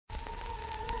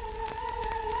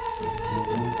You're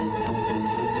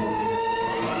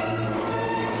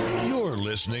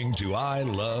listening to I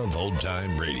Love Old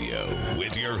Time Radio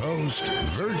with your host,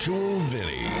 Virtual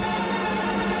Vinny.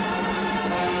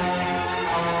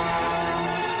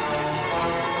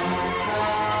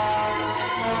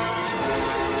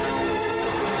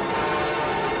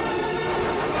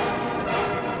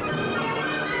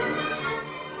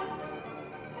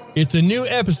 It's a new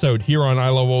episode here on I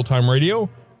Love Old Time Radio.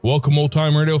 Welcome, Old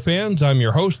Time Radio fans. I'm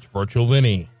your host, Virtual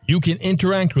Vinny. You can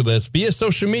interact with us via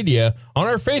social media on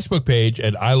our Facebook page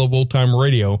at I Love Old Time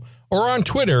Radio or on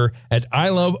Twitter at I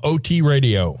Love OT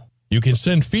Radio. You can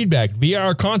send feedback via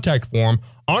our contact form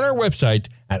on our website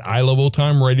at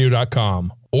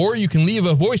iloveoldtimeradio.com, or you can leave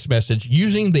a voice message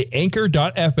using the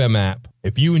Anchor.fm app.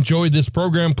 If you enjoyed this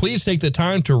program, please take the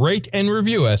time to rate and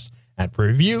review us at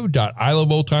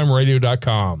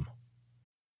review.iloveoldtimeradio.com.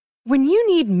 When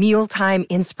you need mealtime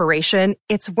inspiration,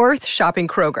 it's worth shopping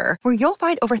Kroger, where you'll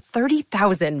find over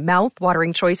 30,000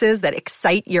 mouth-watering choices that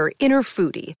excite your inner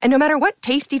foodie. And no matter what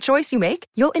tasty choice you make,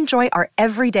 you'll enjoy our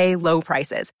everyday low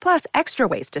prices, plus extra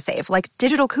ways to save, like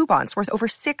digital coupons worth over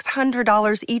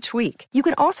 $600 each week. You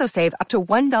can also save up to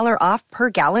 $1 off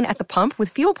per gallon at the pump with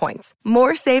fuel points.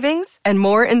 More savings and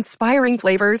more inspiring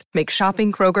flavors make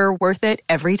shopping Kroger worth it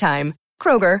every time.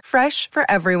 Kroger, fresh for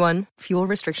everyone. Fuel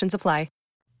restrictions apply.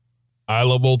 I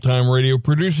Love Old Time Radio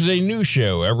produces a new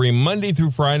show every Monday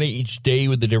through Friday, each day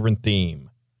with a different theme.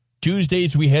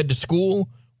 Tuesdays, we head to school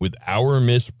with Our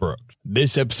Miss Brooks.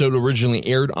 This episode originally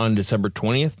aired on December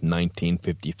 20th,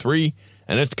 1953,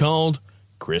 and it's called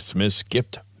Christmas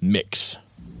Gift Mix.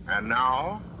 And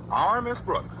now, Our Miss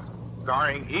Brooks,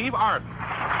 starring Eve Arden.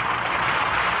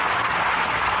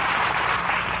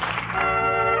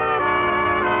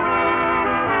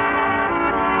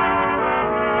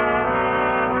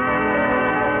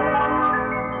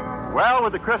 Well,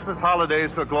 with the Christmas holidays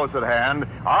so close at hand,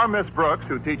 our Miss Brooks,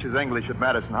 who teaches English at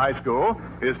Madison High School,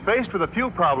 is faced with a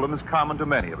few problems common to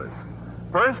many of us.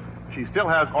 First, she still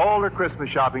has all her Christmas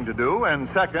shopping to do, and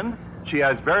second, she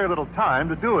has very little time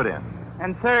to do it in.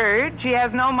 And third, she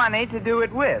has no money to do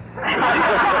it with.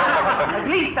 At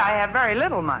least I have very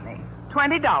little money.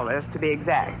 $20 to be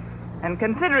exact. And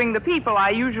considering the people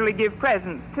I usually give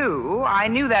presents to, I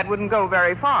knew that wouldn't go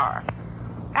very far.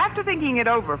 After thinking it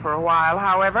over for a while,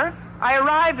 however, I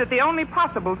arrived at the only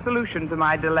possible solution to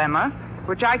my dilemma,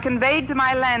 which I conveyed to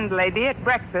my landlady at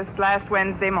breakfast last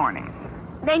Wednesday morning.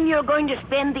 Then you're going to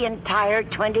spend the entire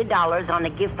 $20 on a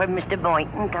gift for Mr.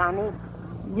 Boynton, Connie?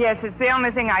 Yes, it's the only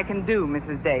thing I can do,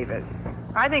 Mrs. Davis.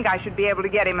 I think I should be able to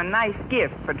get him a nice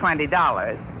gift for $20.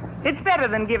 It's better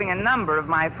than giving a number of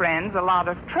my friends a lot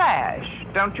of trash.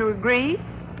 Don't you agree?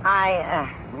 I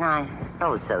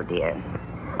suppose so, dear.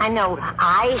 I know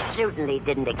I certainly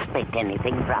didn't expect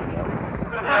anything from you.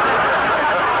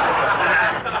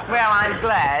 Well, I'm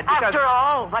glad. After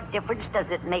all, what difference does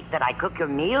it make that I cook your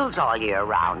meals all year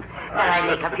round? That I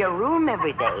make up your room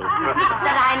every day?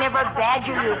 That I never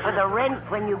badger you for the rent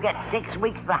when you get 6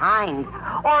 weeks behind?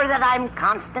 Or that I'm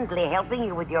constantly helping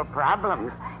you with your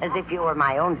problems as if you were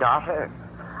my own daughter?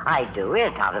 I do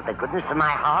it out of the goodness of my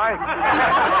heart. And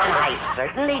I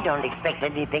certainly don't expect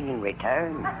anything in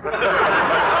return.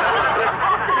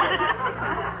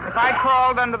 If I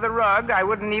crawled under the rug, I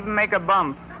wouldn't even make a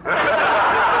bump. But,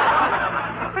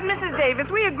 Mrs.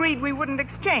 Davis, we agreed we wouldn't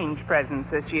exchange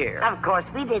presents this year. Of course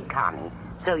we did, Connie.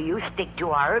 So you stick to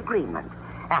our agreement.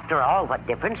 After all, what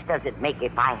difference does it make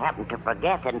if I happen to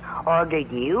forget and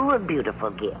ordered you a beautiful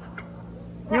gift?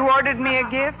 You ordered me a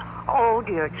gift? Oh,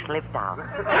 dear, it slipped out.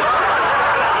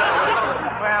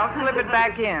 Well, slip it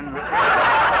back in.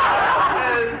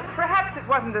 Perhaps it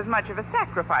wasn't as much of a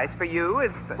sacrifice for you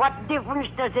as... What difference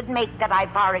does it make that I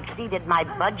far exceeded my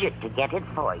budget to get it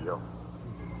for you?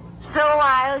 So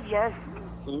I'll just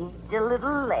eat a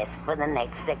little less for the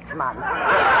next 6 months.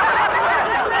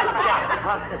 Just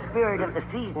because the spirit of the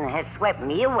season has swept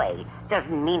me away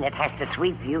doesn't mean it has to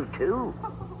sweep you, too.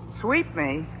 Sweep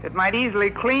me? It might easily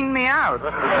clean me out.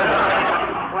 Well,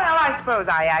 I suppose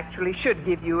I actually should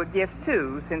give you a gift,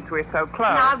 too, since we're so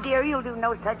close. Now, dear, you'll do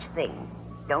no such thing.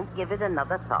 Don't give it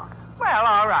another thought. Well,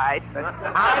 all right, but...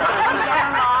 I've been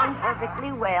getting along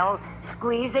perfectly well,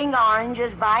 squeezing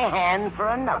oranges by hand for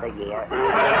another year.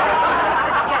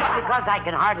 Just because I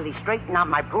can hardly straighten out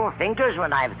my poor fingers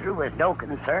when I'm through is no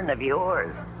concern of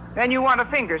yours. Then you want a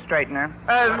finger straightener.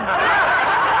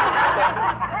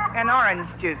 An orange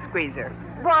juice squeezer.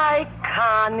 Why,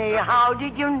 Connie, how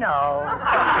did you know?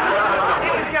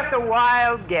 It was just a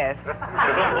wild guess.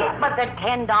 But the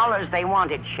 $10 they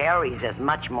wanted cherries is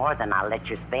much more than I'll let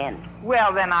you spend.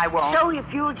 Well, then I won't. So if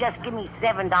you'll just give me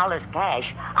 $7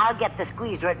 cash, I'll get the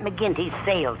squeezer at McGinty's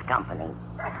Sales Company.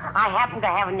 I happen to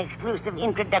have an exclusive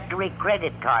introductory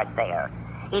credit card there.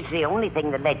 It's the only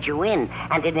thing that lets you in,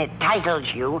 and it entitles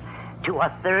you to a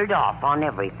third off on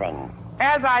everything.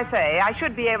 As I say, I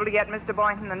should be able to get Mr.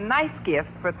 Boynton a nice gift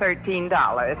for $13.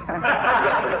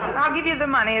 I'll give you the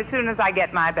money as soon as I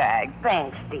get my bag.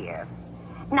 Thanks, dear.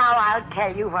 Now I'll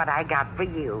tell you what I got for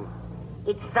you.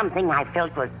 It's something I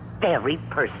felt was very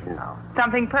personal.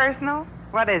 Something personal?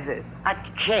 What is it? A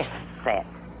chess set.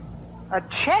 A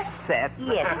chess set?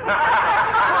 Yes.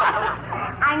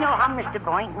 I know how Mr.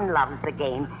 Boynton loves the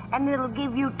game, and it'll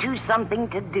give you two something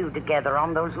to do together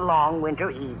on those long winter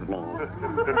evenings.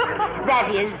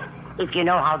 That is, if you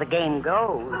know how the game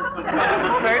goes.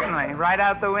 Certainly, right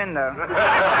out the window.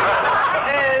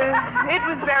 It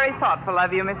was very thoughtful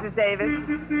of you, Mrs. Davis.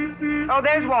 Oh,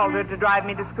 there's Walter to drive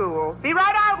me to school. Be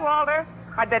right out, Walter.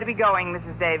 I'd better be going,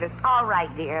 Mrs. Davis. All right,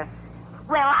 dear.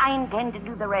 Well, I intend to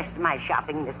do the rest of my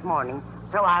shopping this morning,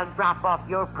 so I'll drop off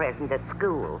your present at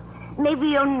school. Maybe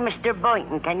you and Mr.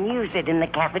 Boynton can use it in the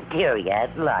cafeteria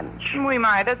at lunch. We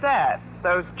might at that.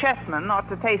 Those chessmen ought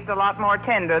to taste a lot more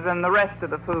tender than the rest of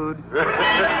the food.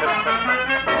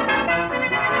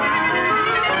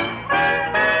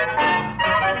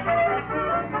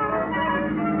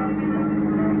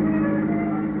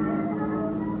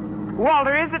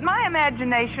 Walter, is it my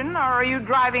imagination, or are you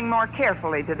driving more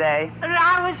carefully today?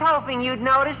 I was hoping you'd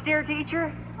notice, dear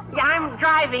teacher. Yeah, I'm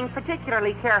driving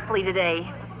particularly carefully today.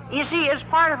 You see, as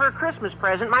part of her Christmas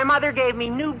present, my mother gave me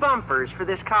new bumpers for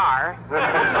this car. What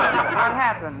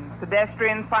happened?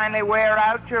 Pedestrians finally wear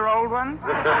out your old ones?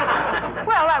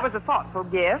 Well, that was a thoughtful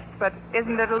gift, but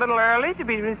isn't it a little early to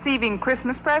be receiving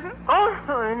Christmas presents? Oh,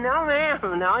 no,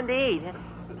 ma'am. No, indeed.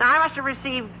 Now, I must have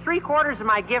received 3/4 of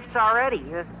my gifts already,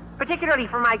 particularly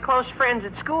from my close friends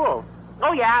at school.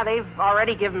 Oh, yeah, they've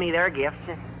already given me their gifts.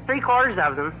 3/4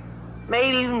 of them.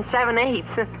 Maybe even 7/8.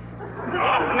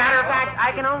 Matter of fact,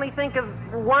 I can only think of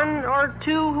 1 or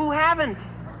 2 who haven't.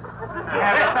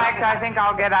 Matter of fact, I think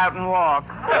I'll get out and walk.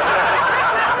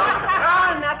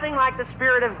 Oh, nothing like the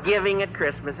spirit of giving at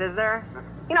Christmas, is there?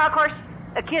 You know, of course,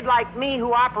 a kid like me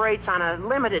who operates on a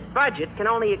limited budget can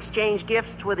only exchange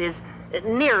gifts with his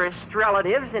nearest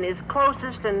relatives and his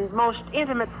closest and most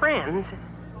intimate friends.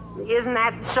 Isn't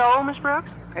that so, Miss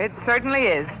Brooks? It certainly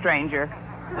is, stranger.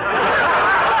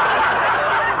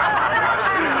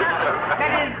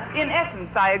 That is, in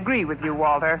essence, I agree with you,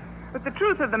 Walter. But the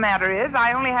truth of the matter is,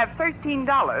 I only have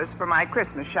 $13 for my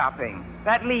Christmas shopping.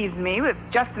 That leaves me with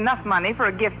just enough money for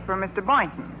a gift for Mr.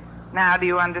 Boynton. Now, do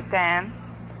you understand?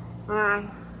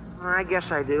 I guess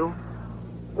I do.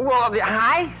 Well,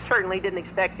 I certainly didn't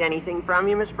expect anything from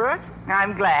you, Miss Brooks.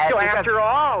 I'm glad. So because... after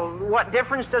all, what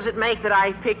difference does it make that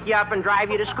I pick you up and drive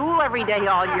you to school every day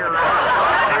all year round?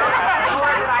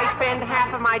 Or that I spend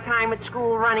half of my time at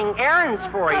school running errands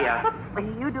for you?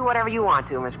 You do whatever you want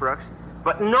to, Miss Brooks.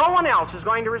 But no one else is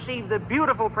going to receive the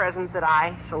beautiful present that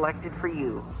I selected for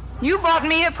you. You bought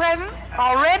me a present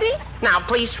already? Now,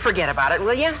 please forget about it,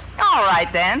 will you? All right,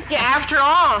 then. Yeah, after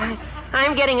all,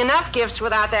 I'm getting enough gifts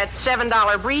without that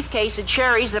 $7 briefcase of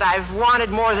cherries that I've wanted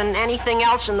more than anything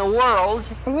else in the world.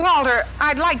 Walter,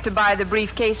 I'd like to buy the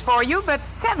briefcase for you, but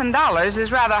 $7 is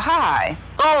rather high.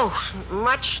 Oh,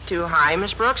 much too high,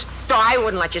 Miss Brooks. So I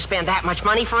wouldn't let you spend that much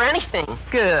money for anything.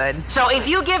 Good. So if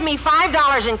you give me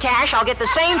 $5 in cash, I'll get the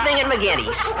same thing at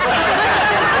McGinty's.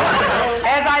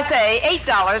 As I say,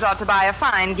 $8 ought to buy a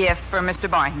fine gift for Mr.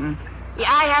 Boynton. Yeah,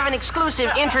 I have an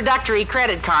exclusive introductory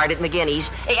credit card at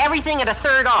McGinty's. Everything at a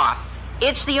third off.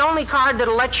 It's the only card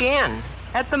that'll let you in.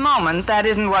 At the moment, that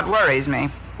isn't what worries me.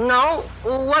 No?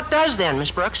 What does then,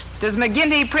 Miss Brooks? Does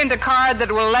McGinty print a card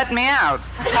that will let me out?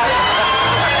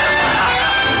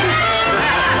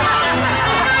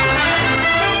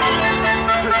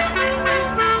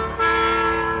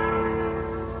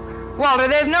 Walter,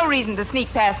 there's no reason to sneak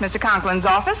past Mr. Conklin's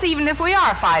office, even if we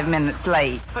are 5 minutes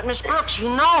late. But, Miss Brooks, you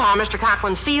know how Mr.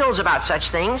 Conklin feels about such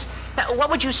things.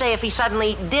 What would you say if he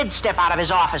suddenly did step out of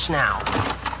his office now?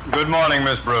 Good morning,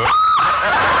 Miss Brooks. Does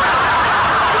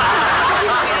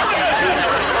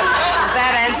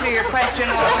that answer your question,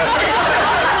 Walter?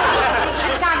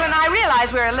 Miss Conklin, I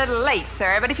realize we're a little late,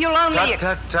 sir, but if you'll only...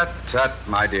 Tut,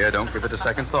 my dear. Don't give it a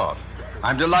second thought.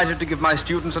 I'm delighted to give my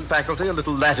students and faculty a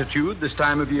little latitude this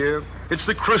time of year. It's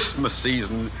the Christmas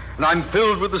season, and I'm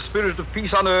filled with the spirit of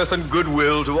peace on earth and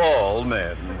goodwill to all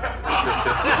men. Well,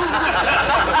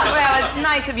 That's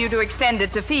nice of you to extend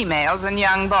it to females and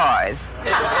young boys.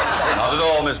 Not at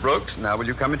all, Miss Brooks. Now, will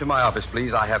you come into my office,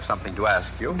 please? I have something to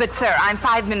ask you. But, sir, I'm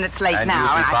 5 minutes late And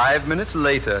now. you'll be 5 minutes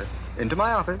later. Into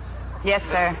my office. Yes,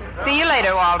 sir. See you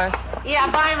later, Walter. Yeah,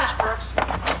 bye, Miss Brooks.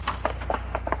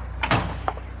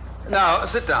 Now,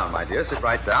 sit down, my dear. Sit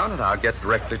right down, and I'll get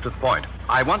directly to the point.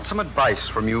 I want some advice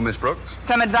from you, Miss Brooks.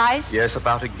 Some advice? Yes,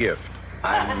 about a gift.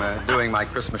 I'm doing my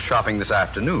Christmas shopping this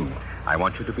afternoon. I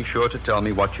want you to be sure to tell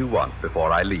me what you want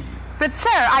before I leave. But, sir,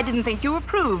 I didn't think you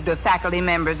approved of faculty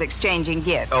members exchanging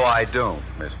gifts. Oh, I don't,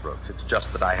 Miss Brooks. It's just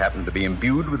that I happen to be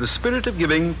imbued with the spirit of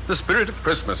giving, the spirit of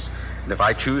Christmas. And if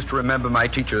I choose to remember my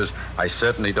teachers, I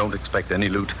certainly don't expect any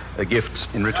gifts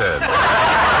in return.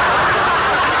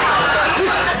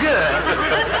 Good.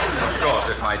 Of course,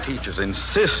 if my teachers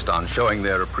insist on showing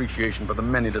their appreciation for the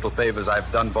many little favors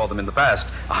I've done for them in the past,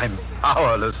 I'm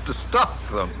powerless to stop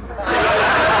them.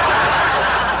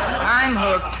 I'm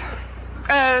hooked.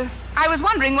 I was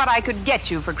wondering what I could get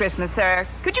you for Christmas, sir.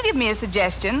 Could you give me a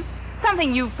suggestion?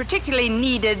 Something you particularly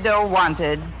needed or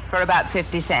wanted for about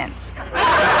 50 cents. My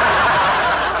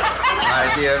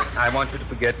dear, I want you to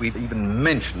forget we've even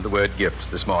mentioned the word gifts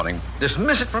this morning.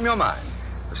 Dismiss it from your mind.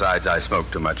 Besides, I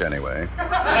smoke too much anyway.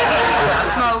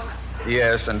 Smoke?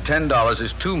 Yes, and $10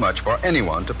 is too much for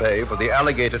anyone to pay for the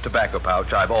alligator tobacco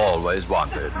pouch I've always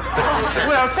wanted.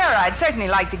 Well, sir, I'd certainly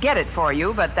like to get it for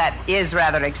you, but that is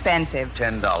rather expensive.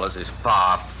 $10 is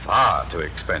far, far too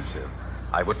expensive.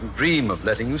 I wouldn't dream of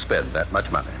letting you spend that much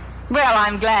money. Well,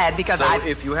 I'm glad because So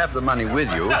if you have the money with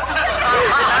you,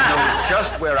 I know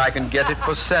just where I can get it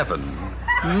for $7.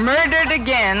 Murdered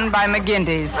again by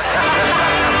McGinty's.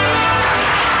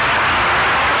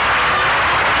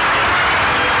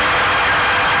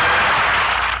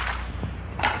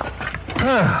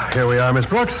 Here we are, Miss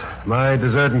Brooks. My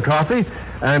dessert and coffee.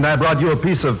 And I brought you a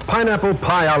piece of pineapple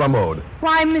pie a la mode.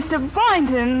 Why, Mr.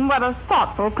 Boynton, what a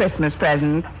thoughtful Christmas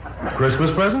present.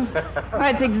 Christmas present? Well,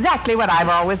 it's exactly what I've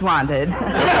always wanted. You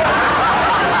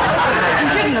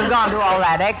shouldn't have gone to all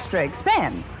that extra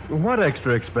expense. What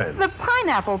extra expense? The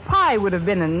pineapple pie would have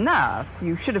been enough.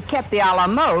 You should have kept the a la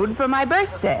mode for my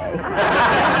birthday.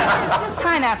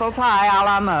 Pineapple pie a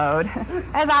la mode.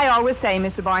 As I always say,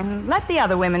 Mr. Boynton, let the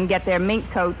other women get their mink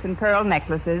coats and pearl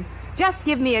necklaces. Just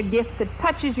give me a gift that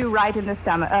touches you right in the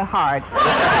heart.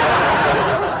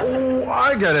 Oh,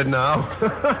 I get it now.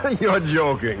 You're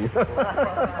joking.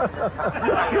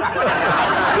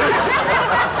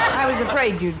 I was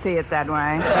afraid you'd see it that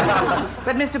way.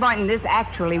 But, Mr. Boynton, this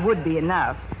actually would be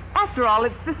enough. After all,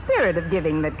 it's the spirit of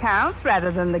giving that counts rather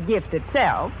than the gift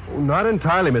itself. Not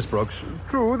entirely, Miss Brooks.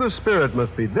 True, the spirit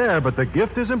must be there, but the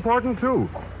gift is important, too.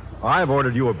 I've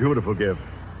ordered you a beautiful gift.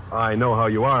 I know how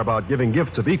you are about giving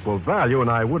gifts of equal value, and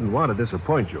I wouldn't want to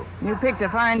disappoint you. You picked a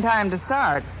fine time to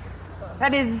start.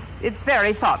 That is, it's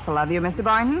very thoughtful of you, Mr.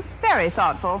 Boynton. Very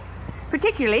thoughtful.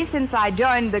 Particularly since I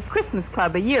joined the Christmas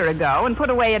Club a year ago and put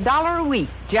away $1 a week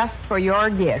just for your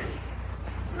gift.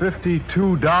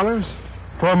 $52?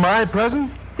 For my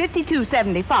present?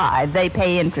 $52.75. They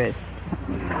pay interest.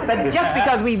 But just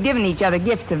because we've given each other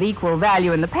gifts of equal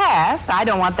value in the past, I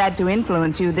don't want that to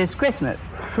influence you this Christmas.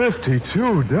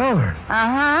 $52?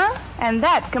 Uh-huh. And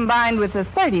that, combined with the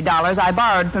 $30 I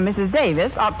borrowed from Mrs.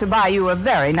 Davis, ought to buy you a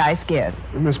very nice gift.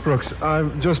 Miss Brooks,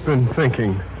 I've just been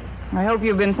thinking. I hope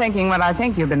you've been thinking what I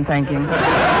think you've been thinking.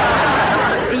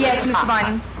 Yes, Mr.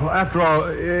 Boynton? Well, after all,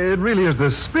 it really is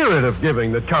the spirit of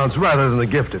giving that counts rather than the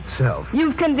gift itself.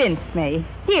 You've convinced me.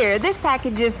 Here, this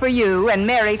package is for you, and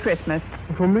Merry Christmas.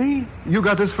 For me? You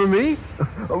got this for me?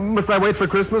 Must I wait for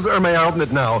Christmas, or may I open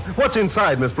it now? What's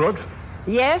inside, Miss Brooks?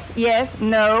 Yes, yes,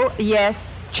 no, yes,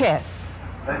 chess.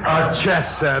 A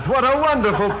chess set. What a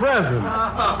wonderful present.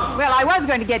 Well, I was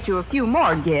going to get you a few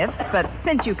more gifts, but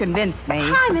since you convinced me...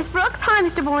 Hi, Miss Brooks. Hi,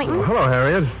 Mr. Boynton. Oh, hello,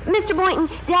 Harriet. Mr.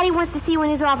 Boynton, Daddy wants to see you in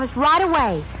his office right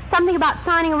away. Something about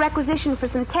signing a requisition for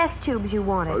some test tubes you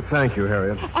wanted. Oh, thank you,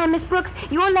 Harriet. And, Miss Brooks,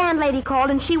 your landlady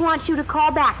called, and she wants you to call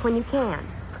back when you can.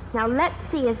 Now, let's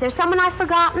see. Is there someone I've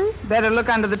forgotten? Better look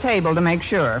under the table to make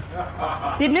sure.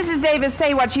 Did Mrs. Davis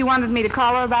say what she wanted me to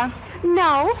call her about?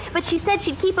 No, but she said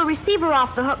she'd keep a receiver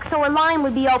off the hook so a line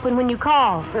would be open when you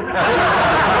call. There's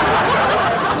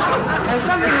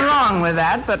something wrong with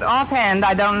that, but offhand,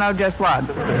 I don't know just what.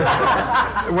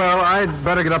 Well, I'd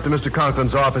better get up to Mr.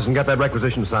 Conklin's office and get that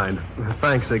requisition signed.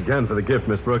 Thanks again for the gift,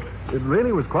 Miss Brooks. It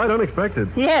really was quite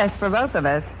unexpected. Yes, for both of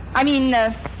us. I mean,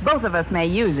 both of us may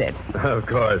use it. Of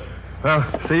course. Well,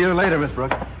 see you later, Miss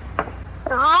Brooks.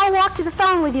 I'll walk to the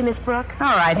phone with you, Miss Brooks.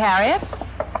 All right, Harriet.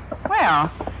 Well,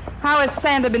 how has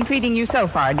Santa been treating you so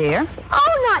far, dear?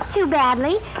 Oh, not too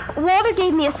badly. Walter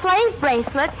gave me a slave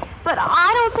bracelet, but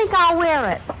I don't think I'll wear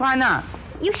it. Why not?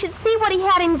 You should see what he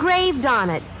had engraved on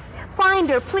it.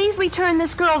 Finder, please return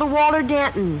this girl to Walter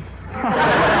Denton.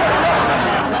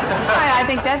 I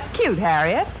think that's cute,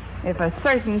 Harriet. If a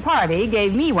certain party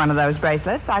gave me one of those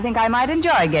bracelets, I think I might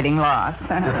enjoy getting lost.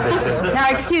 Now,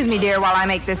 excuse me, dear, while I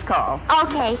make this call.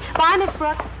 Okay. Bye, Miss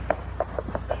Brooks.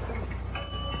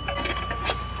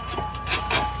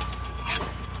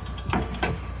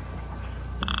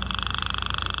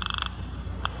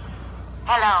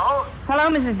 Hello? Hello,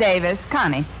 Mrs. Davis.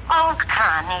 Connie. Oh,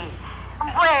 Connie.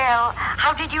 Well,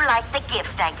 how did you like the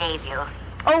gift I gave you?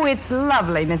 Oh, it's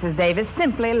lovely, Mrs. Davis.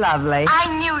 Simply lovely. I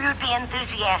knew you'd be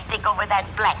enthusiastic over that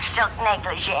black silk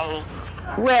negligee.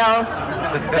 Well,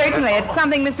 certainly, it's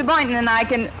something Mr. Boynton and I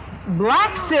can...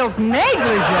 Black silk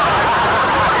negligee?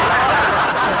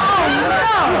 Oh,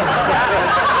 no.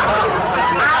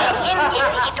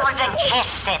 It was a chess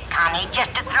set, Connie,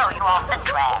 just to throw you off the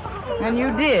track. And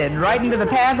you did, right into the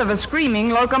path of a screaming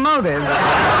locomotive.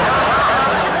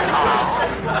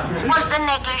 Was the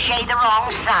negligee the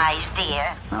wrong size,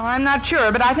 dear? Oh, I'm not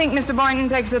sure, but I think Mr. Boynton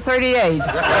takes a 38.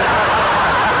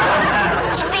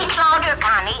 Speak louder,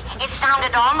 Connie. It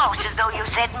sounded almost as though you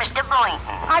said Mr. Boynton.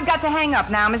 I've got to hang up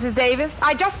now, Mrs. Davis.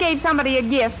 I just gave somebody a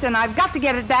gift, and I've got to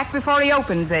get it back before he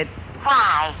opens it.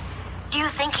 Why? Do you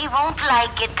think he won't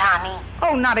like it, Connie?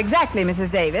 Oh, not exactly,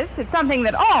 Mrs. Davis. It's something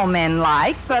that all men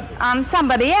like, but on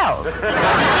somebody else.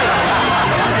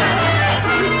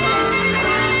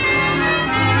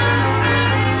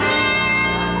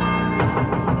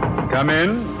 Come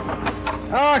in.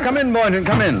 Come in, Boynton.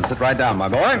 Come in. Sit right down, my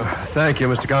boy. Thank you,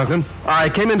 Mr. Conklin. I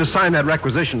came in to sign that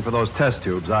requisition for those test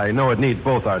tubes. I know it needs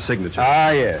both our signatures.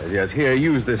 Yes. Here,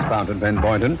 use this fountain pen,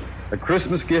 Boynton. A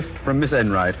Christmas gift from Miss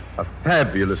Enright, a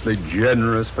fabulously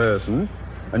generous person.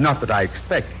 And not that I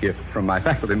expect gifts from my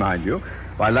faculty, mind you.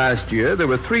 Why, last year, there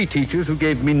were 3 teachers who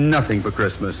gave me nothing for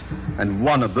Christmas, and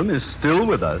one of them is still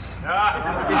with us.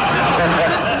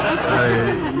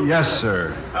 Yes,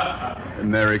 sir.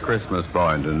 Merry Christmas,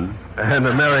 Boynton. And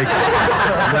a Merry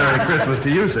Christmas to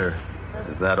you, sir.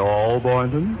 Is that all,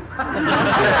 Boynton?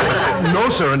 No,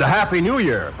 sir, and a Happy New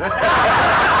Year.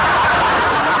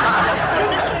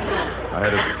 I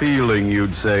had a feeling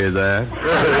you'd say that.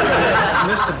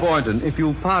 Mr. Boynton, if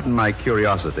you'll pardon my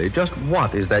curiosity, just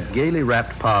what is that gaily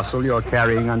wrapped parcel you're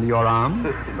carrying under your arm?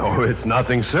 Oh, it's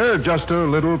nothing, sir. Just a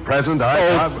little present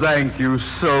I got. Thank you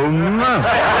so much.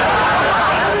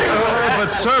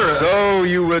 But, sir... So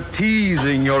you were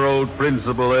teasing your old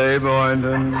principal, eh,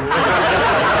 Boynton?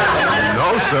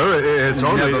 No, sir. It's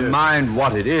only... Never mind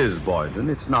what it is, Boynton.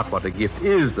 It's not what a gift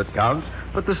is that counts,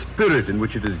 but the spirit in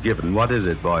which it is given. What is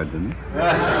it, Boynton?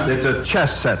 It's a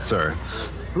chess set, sir.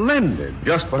 Splendid.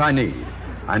 Just what I need.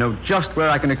 I know just where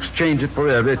I can exchange it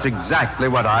forever. It's exactly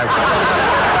what I want.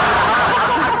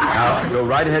 Now, go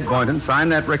right ahead, Boynton. Sign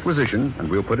that requisition, and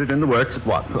we'll put it in the works at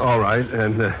once. All right,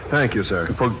 and thank you,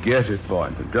 sir. Forget it,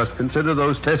 Boynton. Just consider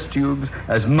those test tubes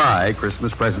as my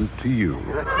Christmas present to you.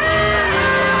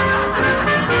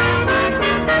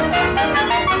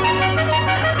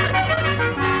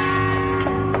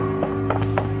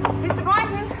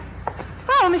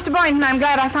 Mr. Boynton, I'm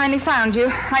glad I finally found you.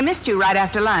 I missed you right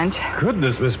after lunch.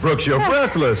 Goodness, Miss Brooks, you're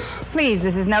breathless. Please,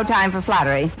 this is no time for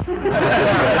flattery. Oh,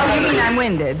 you mean I'm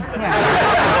winded?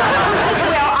 Yeah.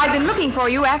 Well, I've been looking for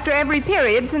you after every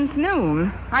period since noon.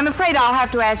 I'm afraid I'll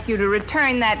have to ask you to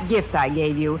return that gift I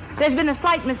gave you. There's been a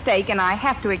slight mistake, and I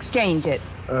have to exchange it.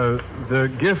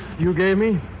 The gift you gave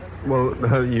me? Well,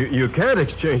 you can't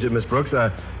exchange it, Miss Brooks.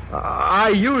 I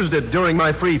used it during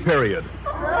my free period.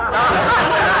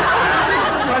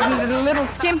 Wasn't it a little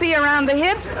skimpy around the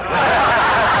hips?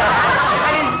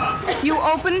 You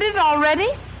opened it already?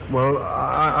 Well,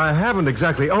 I haven't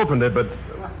exactly opened it, but,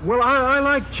 well, I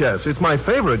like chess. It's my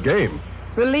favorite game.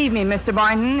 Believe me, Mr.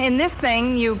 Boynton, in this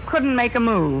thing, you couldn't make a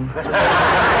move. Look,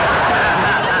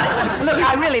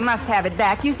 I really must have it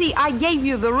back. You see, I gave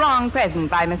you the wrong present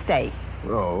by mistake.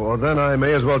 Oh, well, then I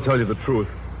may as well tell you the truth.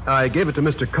 I gave it to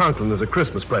Mr. Conklin as a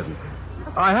Christmas present.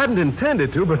 I hadn't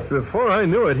intended to, but before I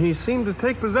knew it, he seemed to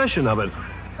take possession of it.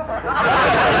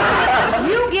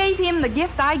 You gave him the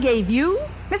gift I gave you?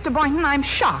 Mr. Boynton, I'm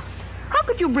shocked. How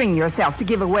could you bring yourself to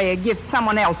give away a gift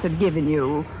someone else had given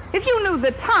you? If you knew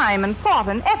the time and thought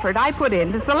and effort I put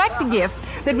in to select a gift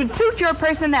that would suit your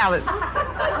personality...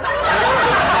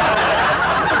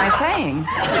 I'm saying...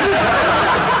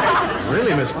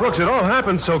 Really, Miss Brooks, it all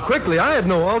happened so quickly, I had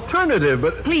no alternative,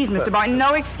 but... Please, Mr. Boynton,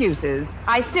 no excuses.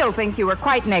 I still think you were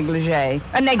quite negligent.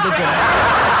 Well,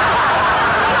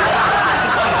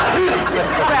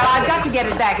 I've got to get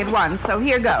it back at once, so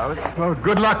here goes. Well,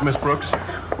 good luck, Miss Brooks.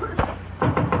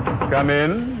 Come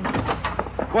in.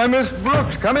 Why, Miss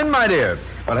Brooks, come in, my dear.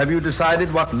 Well, have you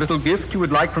decided what little gift you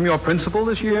would like from your principal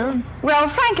this year? Well,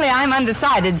 frankly, I'm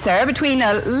undecided, sir, between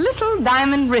a little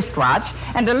diamond wristwatch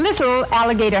and a little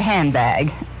alligator handbag.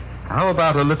 How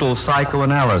about a little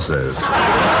psychoanalysis?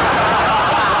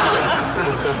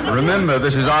 Remember,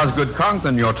 this is Osgood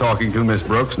Conklin you're talking to, Miss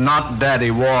Brooks, not Daddy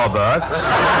Warbucks.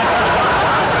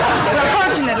 Well,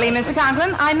 fortunately, Mr.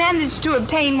 Conklin, I managed to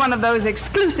obtain one of those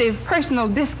exclusive personal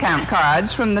discount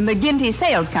cards from the McGinty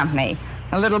Sales Company.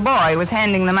 A little boy was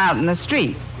handing them out in the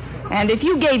street. And if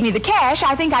you gave me the cash,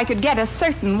 I think I could get a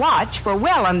certain watch for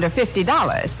well under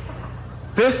 $50.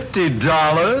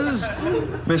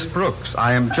 $50? Miss Brooks,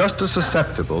 I am just as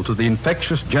susceptible to the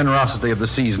infectious generosity of the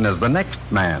season as the next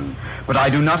man. But I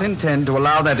do not intend to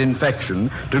allow that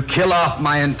infection to kill off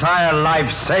my entire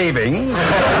life saving.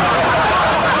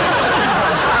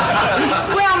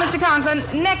 Well, Mr. Conklin,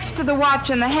 next to the watch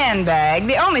and the handbag,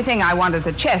 the only thing I want is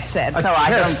a chess set. A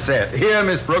chess set. Here,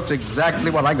 Miss Brooks,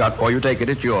 exactly what I got for you. Take it,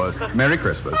 it's yours. Merry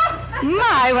Christmas.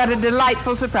 My, what a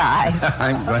delightful surprise.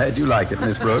 I'm glad you like it,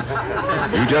 Miss Brooks.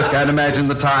 You just can't imagine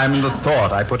the time and the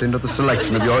thought I put into the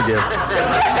selection of your gift.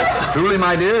 Truly,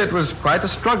 my dear, it was quite a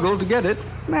struggle to get it.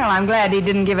 Well, I'm glad he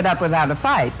didn't give it up without a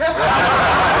fight.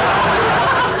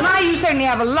 My, you certainly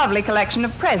have a lovely collection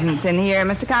of presents in here,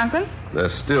 Mr. Conklin.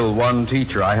 There's still one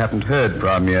teacher I haven't heard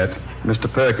from yet, Mr.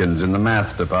 Perkins in the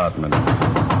math department.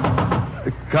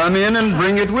 Come in and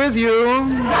bring it with you.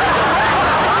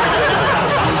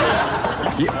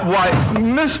 Why,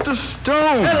 Mr.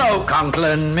 Stone. Hello,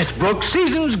 Conklin, Miss Brooks.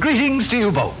 Season's greetings to you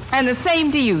both. And the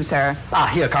same to you, sir.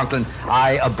 Here, Conklin,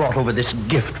 I brought over this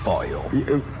gift for you.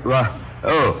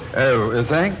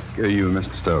 Thank you,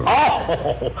 Mr. Stone.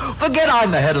 Oh, forget I'm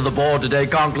the head of the board today,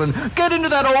 Conklin. Get into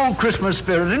that old Christmas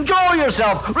spirit. Enjoy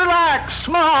yourself. Relax.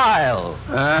 Smile.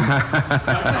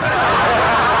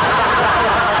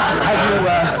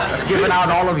 Have you given out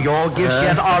all of your gifts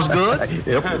yet, Osgood?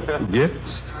 Yep,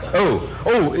 gifts.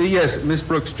 Oh, yes, Miss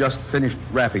Brooks just finished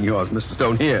wrapping yours, Mr.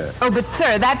 Stone, here. Oh, but,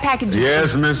 sir, that package is...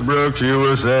 Yes, Miss Brooks, you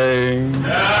were saying...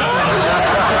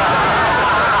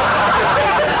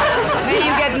 May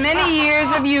you get many years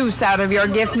of use out of your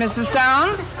gift, Mrs.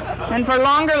 Stone. And for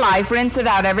longer life, rinse it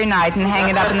out every night and hang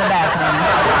it up in the bathroom.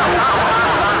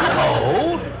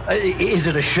 Oh? Is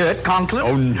it a shirt, Conklin?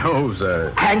 Oh, no,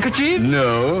 sir. Handkerchief?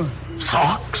 No.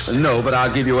 Socks? No, but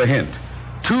I'll give you a hint.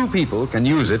 2 people can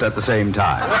use it at the same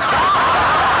time.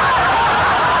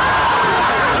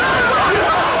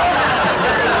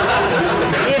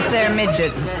 If they're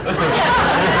midgets. 2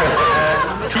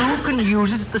 can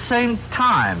use it at the same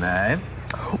time, eh?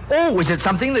 Oh, is it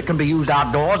something that can be used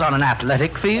outdoors on an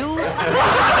athletic field?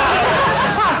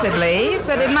 Possibly,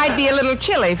 but it might be a little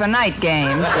chilly for night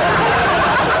games.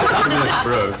 Miss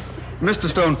Brooks. Mr.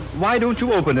 Stone, why don't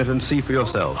you open it and see for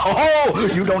yourself? Oh,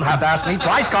 you don't have to ask me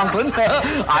twice, Conklin.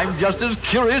 I'm just as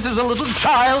curious as a little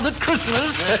child at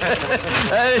Christmas.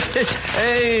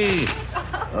 Hey.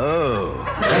 Oh.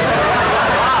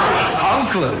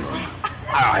 Conklin.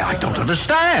 I don't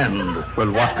understand. Well,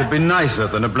 what could be nicer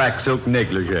than a black silk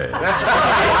negligee? It's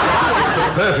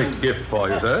the perfect gift for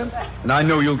you, sir. And I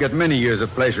know you'll get many years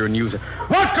of pleasure in using it.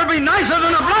 What could be nicer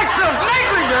than a black silk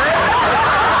negligee?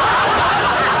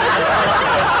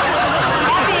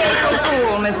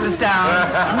 Mr.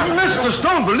 Stone. Mr.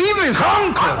 Stone, believe me,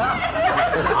 Conklin.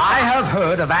 I have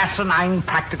heard of asinine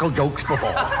practical jokes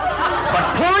before.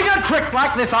 But pulling a trick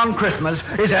like this on Christmas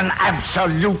is an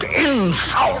absolute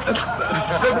insult.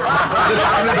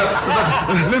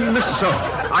 Mr. Stone,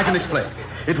 I can explain.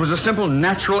 It was a simple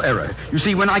natural error. You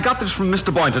see, when I got this from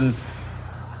Mr. Boynton...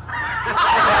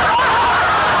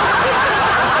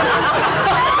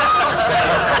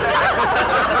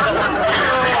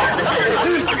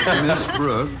 Miss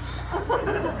Brooks,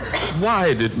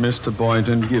 why did Mr.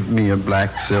 Boynton give me a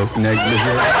black silk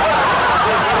negligee?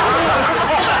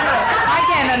 I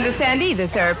can't understand either,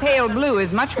 sir. Pale blue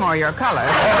is much more your color.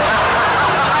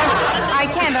 I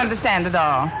can't understand at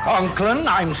all. Conklin,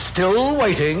 I'm still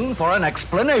waiting for an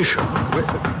explanation.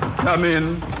 Come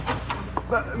in.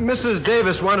 Mrs.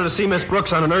 Davis wanted to see Miss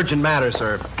Brooks on an urgent matter,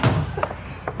 sir.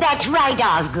 That's right,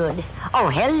 Osgood. Oh,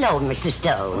 hello, Mr.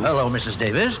 Stone. Hello, Mrs.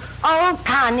 Davis. Oh,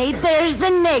 Connie, there's the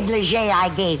negligee I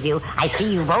gave you. I see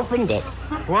you've opened it.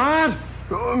 What?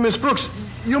 Miss Brooks,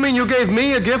 you mean you gave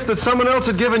me a gift that someone else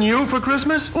had given you for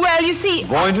Christmas? Well, you see...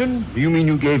 Boynton, do you mean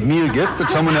you gave me a gift that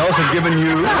someone else had given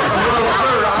you? Well,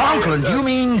 sir, Conklin, do you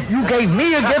mean you gave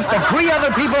me a gift that 3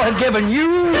 other people had given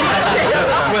you?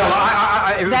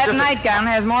 Well, That nightgown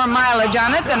has more mileage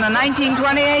on it than a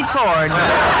 1928 Ford.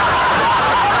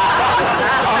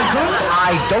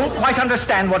 I don't quite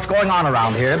understand what's going on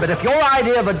around here, but if your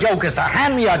idea of a joke is to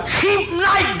hand me a cheap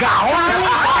nightgown...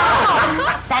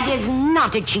 That is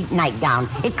not a cheap nightgown.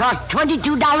 It costs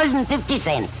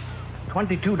 $22.50.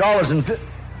 $22.50...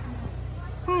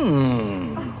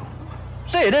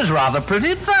 Say, it is rather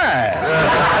pretty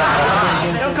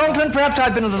there. Conklin, perhaps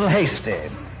I've been a little hasty.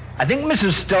 I think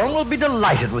Mrs. Stone will be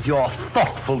delighted with your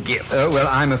thoughtful gift. Well,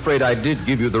 I'm afraid I did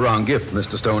give you the wrong gift,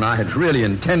 Mr. Stone. I had really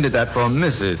intended that for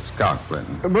Mrs.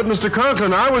 Conklin. But, Mr.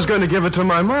 Conklin, I was going to give it to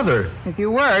my mother. If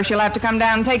you were, she'll have to come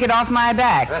down and take it off my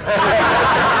back.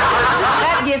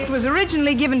 That gift was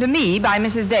originally given to me by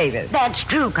Mrs. Davis. That's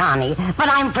true, Connie, but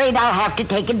I'm afraid I'll have to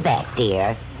take it back,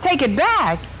 dear. Take it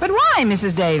back? But why,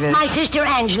 Mrs. Davis? My sister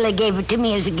Angela gave it to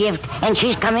me as a gift, and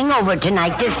she's coming over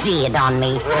tonight to see it on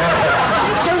me.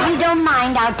 So if you don't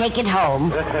mind, I'll take it home.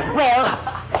 Well,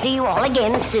 see you all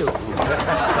again soon.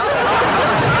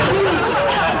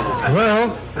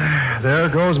 Well, there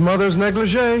goes Mother's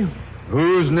negligee.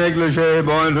 Whose negligee,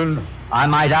 Boynton? I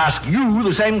might ask you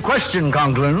the same question,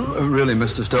 Conklin. Really,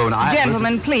 Mr. Stone,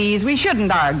 Gentlemen, please, we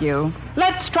shouldn't argue.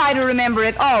 Let's try to remember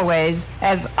it always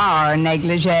as our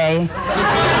negligee. Our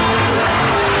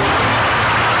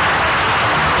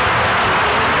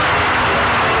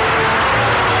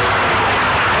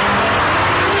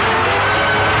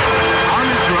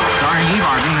Miss Brooks, starring Eve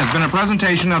Arden, has been a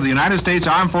presentation of the United States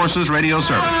Armed Forces Radio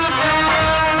Service.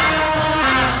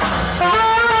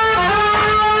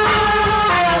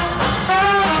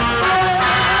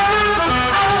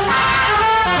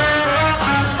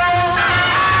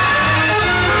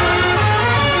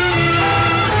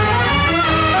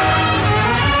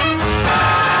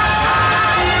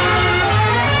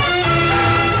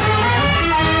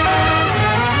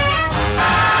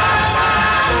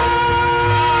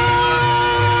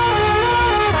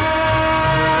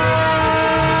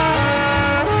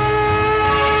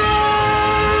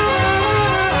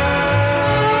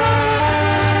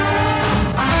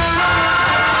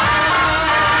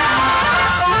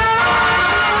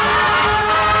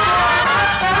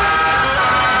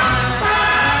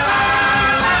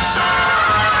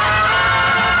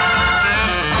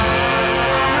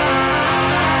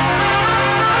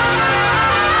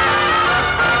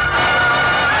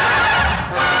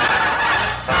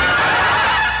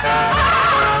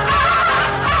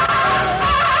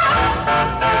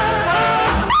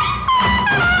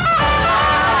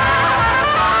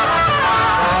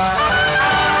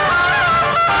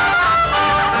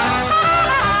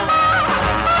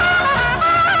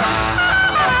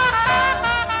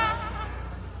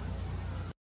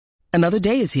 Another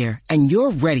day is here, and you're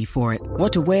ready for it.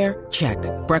 What to wear? Check.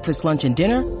 Breakfast, lunch, and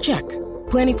dinner? Check.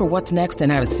 Planning for what's next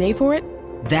and how to save for it?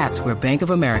 That's where Bank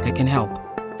of America can help.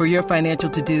 For your financial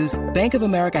to-dos, Bank of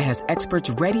America has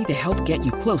experts ready to help get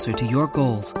you closer to your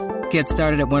goals. Get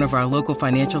started at one of our local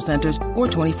financial centers or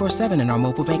 24/7 in our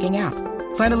mobile banking app.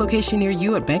 Find a location near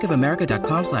you at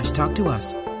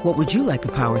bankofamerica.com/talktous. What would you like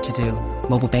the power to do?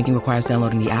 Mobile banking requires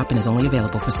downloading the app and is only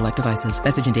available for select devices.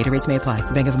 Message and data rates may apply.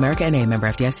 Bank of America N.A., member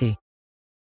FDIC.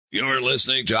 You're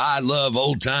listening to I Love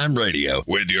Old Time Radio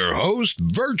with your host,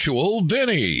 Virtual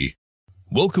Vinny.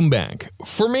 Welcome back.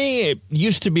 For me, it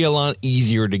used to be a lot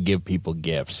easier to give people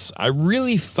gifts. I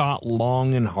really thought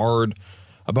long and hard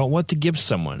about what to give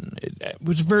someone. It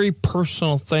was a very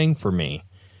personal thing for me.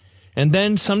 And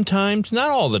then sometimes, not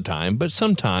all the time, but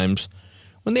sometimes,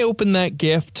 when they opened that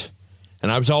gift and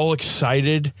I was all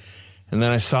excited, and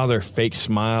then I saw their fake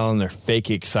smile and their fake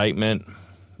excitement,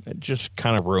 it just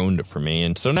kind of ruined it for me.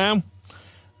 And so now,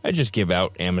 I just give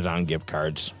out Amazon gift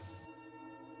cards.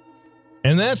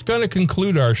 And that's going to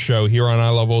conclude our show here on I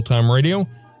Love Old Time Radio.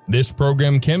 This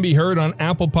program can be heard on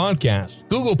Apple Podcasts,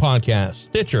 Google Podcasts,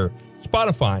 Stitcher,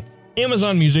 Spotify,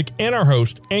 Amazon Music, and our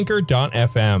host,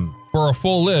 Anchor.fm. For a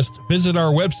full list, visit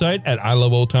our website at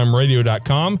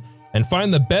iloveoldtimeradio.com and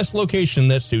find the best location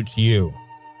that suits you.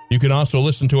 You can also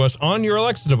listen to us on your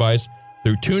Alexa device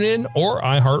through TuneIn or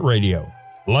iHeartRadio.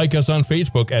 Like us on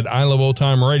Facebook at I Love Old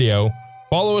Time Radio.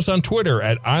 Follow us on Twitter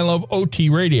at I Love OT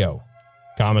Radio.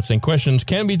 Comments and questions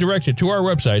can be directed to our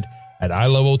website at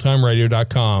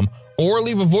iloveoldtimeradio.com or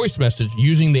leave a voice message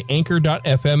using the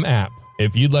Anchor.fm app.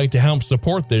 If you'd like to help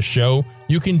support this show,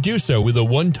 you can do so with a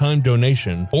one-time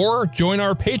donation or join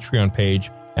our Patreon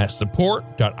page at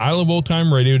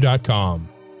support.iloveoldtimeradio.com.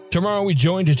 Tomorrow we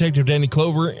join Detective Danny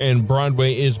Clover and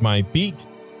Broadway is My Beat,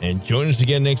 and join us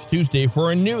again next Tuesday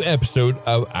for a new episode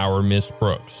of Our Miss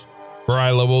Brooks. For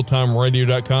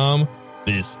iloveoldtimeradio.com,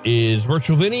 this is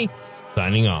Virtual Vinny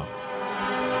signing off.